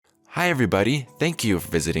Hi everybody, thank you for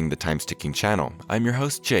visiting the Time Ticking channel. I'm your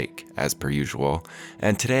host Jake, as per usual,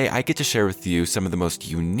 and today I get to share with you some of the most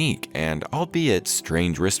unique and albeit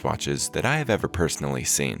strange wristwatches that I have ever personally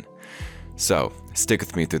seen. So, stick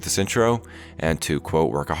with me through this intro, and to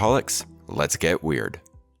quote workaholics, let's get weird.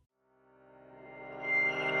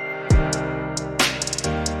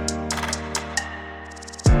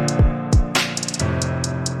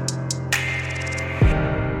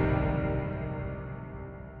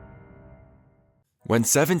 When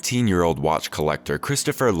 17-year-old watch collector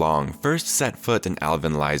Christopher Long first set foot in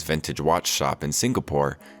Alvin Lai's vintage watch shop in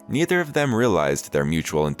Singapore, neither of them realized their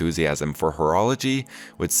mutual enthusiasm for horology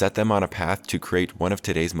would set them on a path to create one of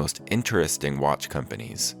today's most interesting watch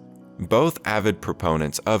companies. Both avid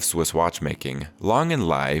proponents of Swiss watchmaking, Long and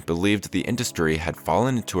Lai believed the industry had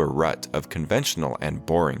fallen into a rut of conventional and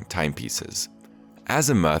boring timepieces.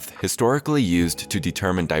 Azimuth, historically used to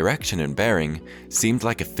determine direction and bearing, seemed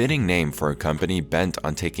like a fitting name for a company bent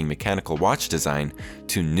on taking mechanical watch design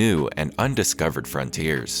to new and undiscovered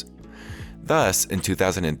frontiers. Thus, in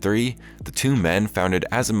 2003, the two men founded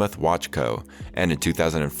Azimuth Watch Co., and in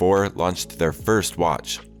 2004 launched their first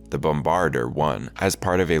watch, the Bombardier 1, as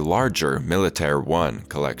part of a larger Militaire 1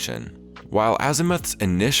 collection. While Azimuth's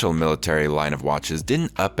initial military line of watches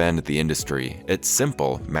didn't upend the industry, its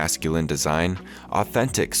simple, masculine design,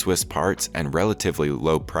 authentic Swiss parts, and relatively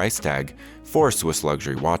low price tag for Swiss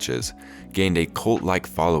luxury watches gained a cult-like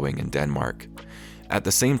following in Denmark. At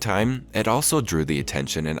the same time, it also drew the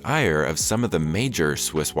attention and ire of some of the major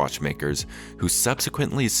Swiss watchmakers who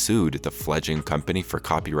subsequently sued the fledgling company for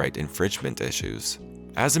copyright infringement issues.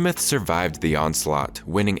 Azimuth survived the onslaught,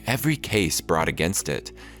 winning every case brought against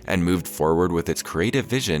it, and moved forward with its creative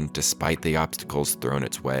vision despite the obstacles thrown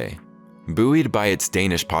its way. Buoyed by its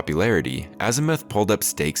Danish popularity, Azimuth pulled up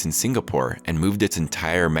stakes in Singapore and moved its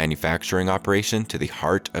entire manufacturing operation to the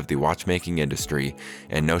heart of the watchmaking industry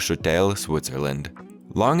in Neuchâtel, Switzerland.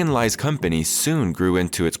 Long and Lai's company soon grew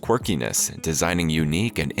into its quirkiness, designing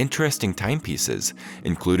unique and interesting timepieces,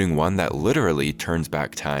 including one that literally turns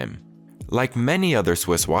back time. Like many other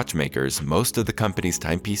Swiss watchmakers, most of the company's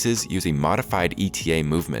timepieces use a modified ETA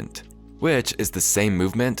movement, which is the same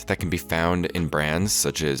movement that can be found in brands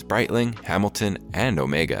such as Breitling, Hamilton, and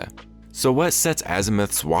Omega. So what sets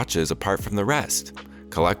Azimuth's watches apart from the rest?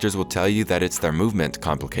 Collectors will tell you that it's their movement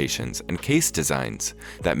complications and case designs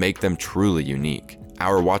that make them truly unique.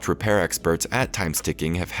 Our watch repair experts at Time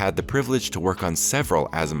Ticking have had the privilege to work on several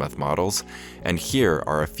Azimuth models, and here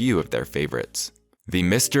are a few of their favorites. The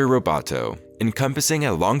Mr. Roboto. Encompassing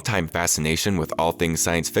a longtime fascination with all things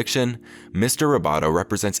science fiction, Mr. Roboto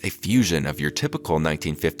represents a fusion of your typical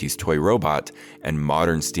 1950s toy robot and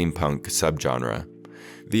modern steampunk subgenre.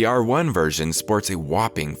 The R1 version sports a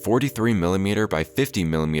whopping 43mm by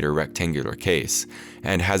 50mm rectangular case,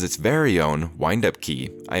 and has its very own wind-up key,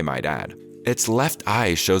 I might add. Its left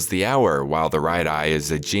eye shows the hour, while the right eye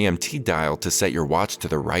is a GMT dial to set your watch to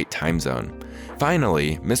the right time zone.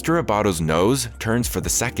 Finally, Mr. Roboto's nose turns for the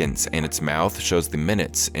seconds and its mouth shows the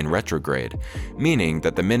minutes in retrograde, meaning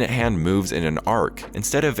that the minute hand moves in an arc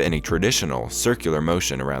instead of in a traditional circular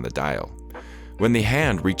motion around the dial. When the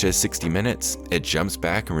hand reaches 60 minutes, it jumps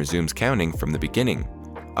back and resumes counting from the beginning.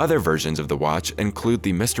 Other versions of the watch include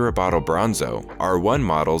the Mr. Roboto Bronzo, R1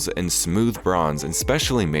 models in smooth bronze and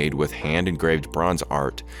specially made with hand-engraved bronze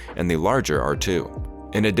art, and the larger R2.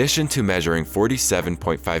 In addition to measuring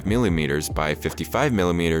 47.5mm by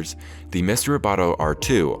 55mm, the Mr. Roboto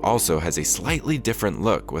R2 also has a slightly different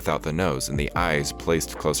look without the nose and the eyes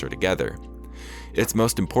placed closer together. Its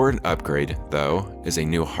most important upgrade, though, is a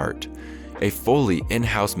new heart. A fully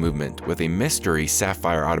in-house movement with a mystery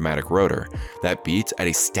sapphire automatic rotor that beats at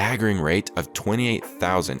a staggering rate of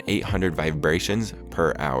 28,800 vibrations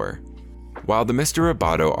per hour. While the Mr.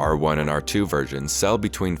 Roboto R1 and R2 versions sell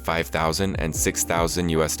between $5,000 and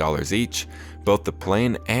 $6,000 each, both the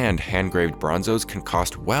plain and hand-engraved bronzos can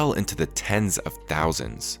cost well into the tens of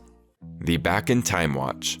thousands. The Back in Time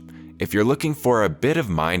Watch. If you're looking for a bit of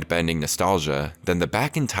mind-bending nostalgia, then the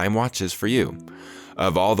Back in Time Watch is for you.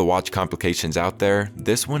 Of all the watch complications out there,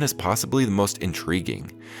 this one is possibly the most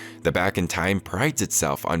intriguing. The Back in Time prides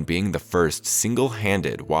itself on being the first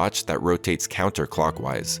single-handed watch that rotates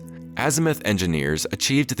counterclockwise. Azimuth engineers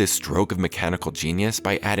achieved this stroke of mechanical genius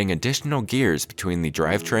by adding additional gears between the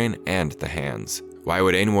drivetrain and the hands. Why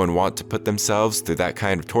would anyone want to put themselves through that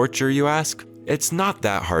kind of torture, you ask? It's not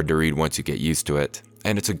that hard to read once you get used to it.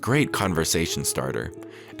 and it's a great conversation starter.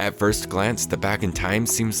 At first glance, the Back in Time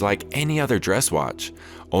seems like any other dress watch.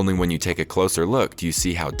 Only when you take a closer look do you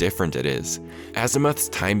see how different it is. Azimuth's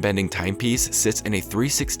time-bending timepiece sits in a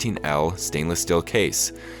 316L stainless steel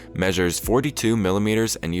case, measures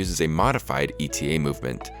 42mm and uses a modified ETA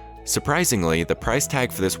movement. Surprisingly, the price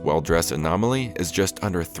tag for this well-dressed anomaly is just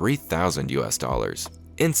under $3,000 US.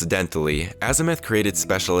 Incidentally, Azimuth created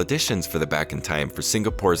special editions for the Back in Time for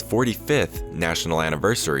Singapore's 45th national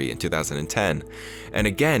anniversary in 2010, and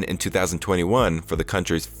again in 2021 for the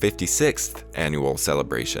country's 56th annual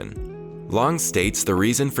celebration. Long states the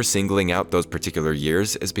reason for singling out those particular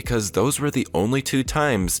years is because those were the only 2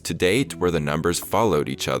 times to date where the numbers followed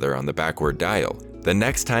each other on the backward dial. The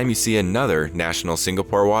next time you see another national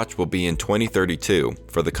Singapore watch will be in 2032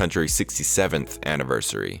 for the country's 67th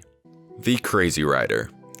anniversary. The Crazy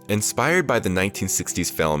Rider. Inspired by the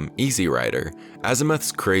 1960s film Easy Rider,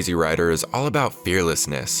 Azimuth's Crazy Rider is all about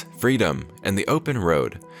fearlessness, freedom, and the open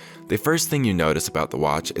road. The first thing you notice about the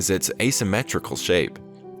watch is its asymmetrical shape.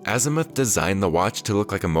 Azimuth designed the watch to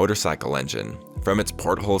look like a motorcycle engine, from its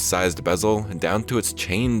porthole-sized bezel down to its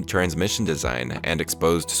chain transmission design and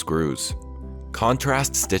exposed screws.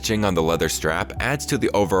 Contrast stitching on the leather strap adds to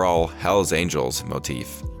the overall Hell's Angels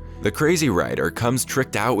motif. The Crazy Rider comes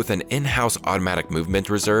tricked out with an in-house automatic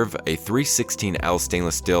movement reserve, a 316L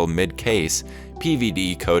stainless steel mid-case,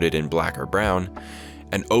 PVD coated in black or brown,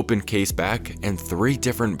 an open case back, and 3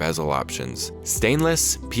 different bezel options: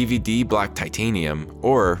 stainless, PVD black titanium,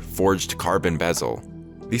 or forged carbon bezel.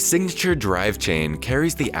 The signature drive chain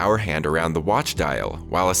carries the hour hand around the watch dial,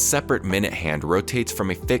 while a separate minute hand rotates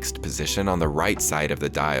from a fixed position on the right side of the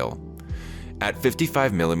dial. At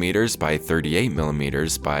 55mm by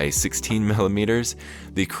 38mm by 16mm,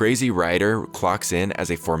 the Crazy Rider clocks in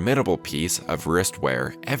as a formidable piece of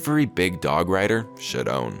wristwear every big dog rider should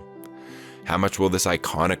own. How much will this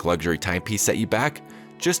iconic luxury timepiece set you back?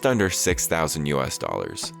 Just under $6,000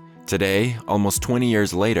 US. Today, almost 20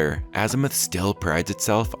 years later, Azimuth still prides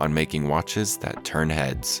itself on making watches that turn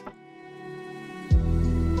heads.